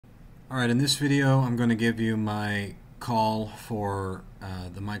Alright, in this video I'm going to give you my call for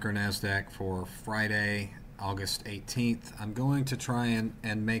the micro NASDAQ for Friday, August 18th. I'm going to try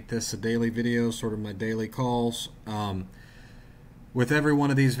and make this a daily video, sort of my daily calls. With every one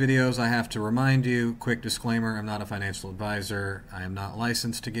of these videos I have to remind you, quick disclaimer, I'm not a financial advisor. I am not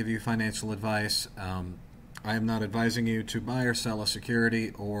licensed to give you financial advice. I am not advising you to buy or sell a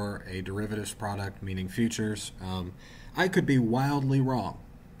security or a derivatives product, meaning futures. I could be wildly wrong.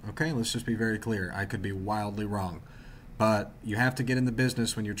 Okay, let's just be very clear. I could be wildly wrong. But you have to get in the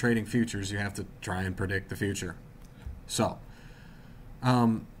business when you're trading futures. You have to try and predict the future. So,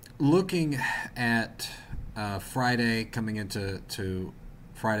 looking at Friday, coming into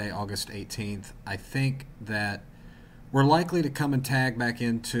Friday, August 18th, I think that we're likely to come and tag back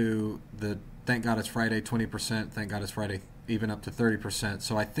into the thank God it's Friday 20%, thank God it's Friday even up to 30%.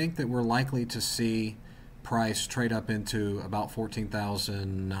 So I think that we're likely to see price trade up into about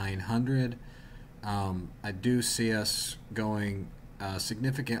 14,900. I do see us going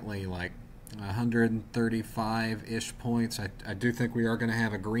significantly, like 135-ish points. I do think we are going to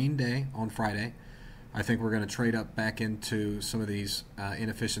have a green day on Friday. I think we're going to trade up back into some of these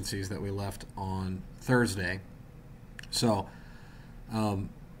inefficiencies that we left on Thursday. So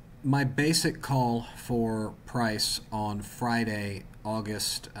my basic call for price on Friday,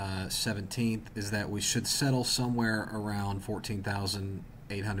 August 17th, is that we should settle somewhere around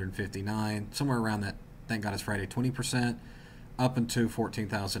 14,859, somewhere around that, thank God it's Friday, 20%, up into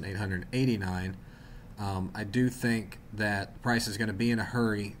 14,889. I do think that price is going to be in a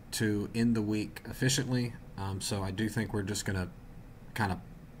hurry to end the week efficiently, so I do think we're just going to kind of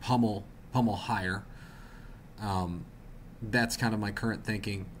pummel higher. That's kind of my current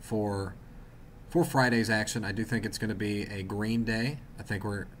thinking for Friday's action. I do think it's going to be a green day. I think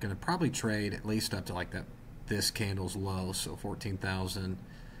we're going to probably trade at least up to like this candle's low, so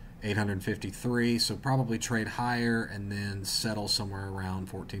 14,853. So probably trade higher and then settle somewhere around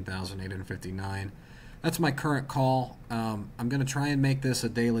 14,859. That's my current call. I'm going to try and make this a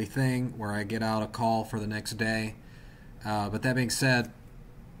daily thing where I get out a call for the next day. But that being said,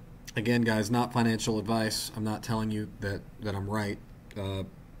 again, guys, not financial advice. I'm not telling you that I'm right.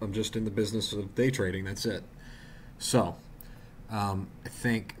 I'm just in the business of day trading. That's it. So I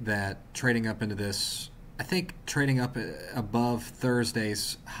think that trading up into this, I think trading up above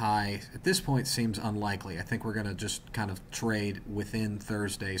Thursday's high at this point seems unlikely. I think we're going to just kind of trade within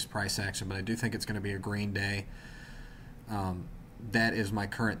Thursday's price action, but I do think it's going to be a green day. That is my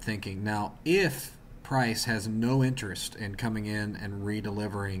current thinking. Now, if price has no interest in coming in and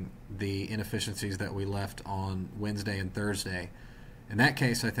redelivering the inefficiencies that we left on Wednesday and Thursday, in that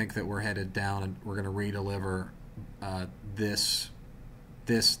case, I think that we're headed down and we're going to redeliver this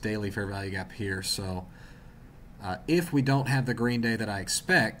daily fair value gap here. So if we don't have the green day that I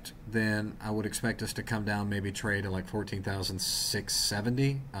expect, then I would expect us to come down, maybe trade at like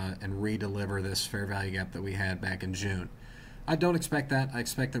 14,670 and redeliver this fair value gap that we had back in June. I don't expect that. I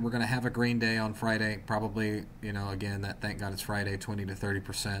expect that we're going to have a green day on Friday, probably, again, that thank God it's Friday, 20 to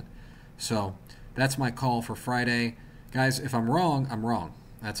 30%. So that's my call for Friday. Guys, if I'm wrong, I'm wrong.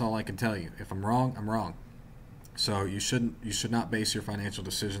 That's all I can tell you. If I'm wrong, I'm wrong. So you should not base your financial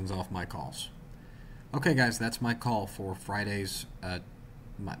decisions off my calls. Okay, guys, that's my call for Friday's,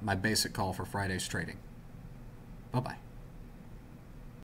 my basic call for Friday's trading. Bye-bye.